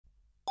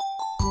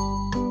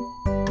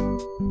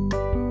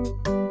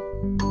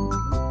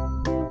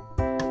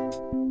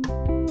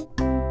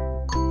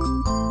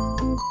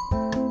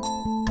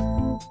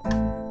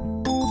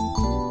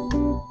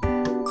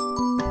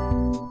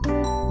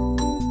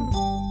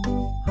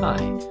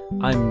Hi,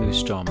 I'm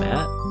Moose Jaw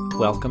Matt.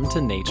 Welcome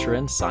to Nature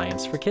and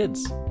Science for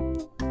Kids.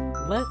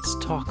 Let's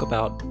talk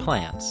about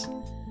plants.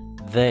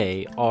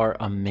 They are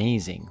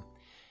amazing.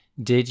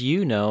 Did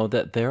you know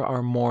that there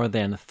are more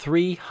than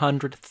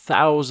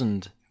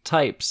 300,000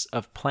 types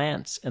of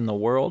plants in the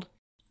world,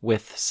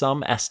 with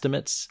some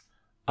estimates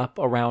up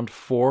around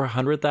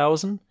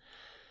 400,000?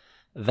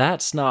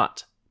 That's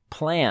not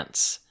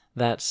plants,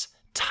 that's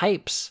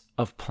types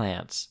of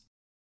plants.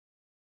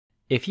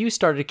 If you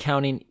started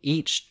counting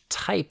each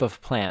type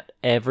of plant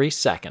every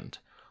second,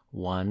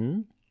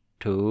 1,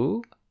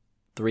 2,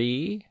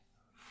 3,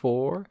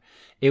 4,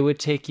 it would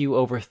take you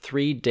over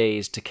 3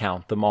 days to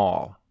count them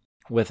all,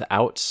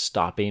 without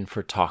stopping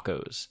for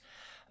tacos.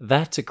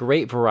 That's a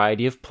great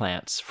variety of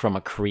plants from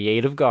a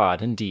creative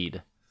God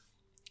indeed.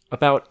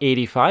 About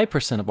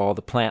 85% of all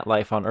the plant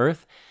life on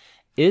Earth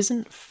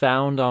isn't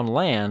found on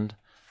land,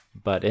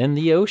 but in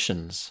the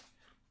oceans.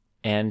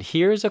 And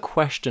here's a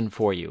question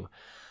for you.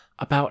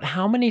 About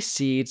how many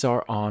seeds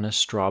are on a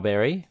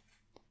strawberry?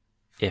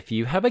 If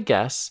you have a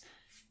guess,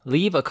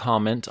 leave a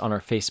comment on our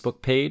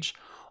Facebook page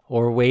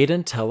or wait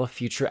until a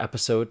future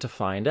episode to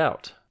find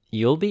out.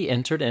 You'll be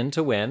entered in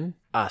to win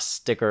a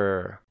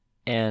sticker.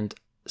 And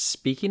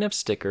speaking of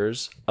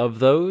stickers, of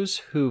those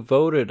who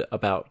voted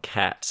about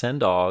cats and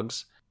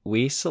dogs,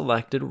 we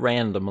selected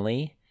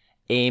randomly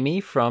Amy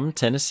from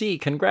Tennessee.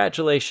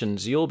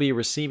 Congratulations, you'll be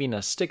receiving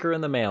a sticker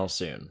in the mail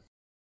soon.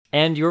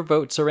 And your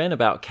votes are in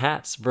about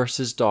cats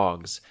versus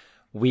dogs.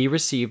 We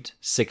received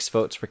 6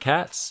 votes for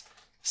cats,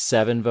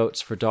 7 votes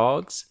for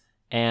dogs,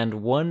 and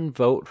 1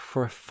 vote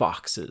for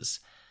foxes.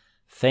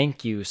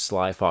 Thank you,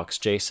 Sly Fox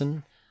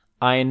Jason.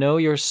 I know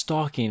you're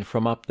stalking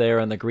from up there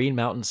in the Green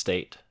Mountain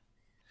State.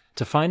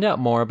 To find out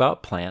more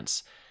about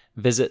plants,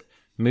 visit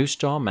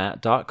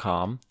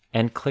moosejawmatt.com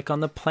and click on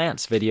the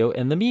plants video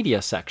in the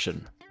media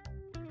section.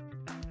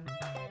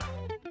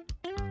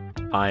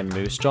 I'm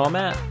Moose Jaw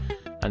Matt.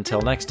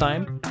 Until next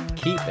time,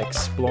 keep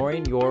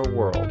exploring your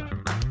world.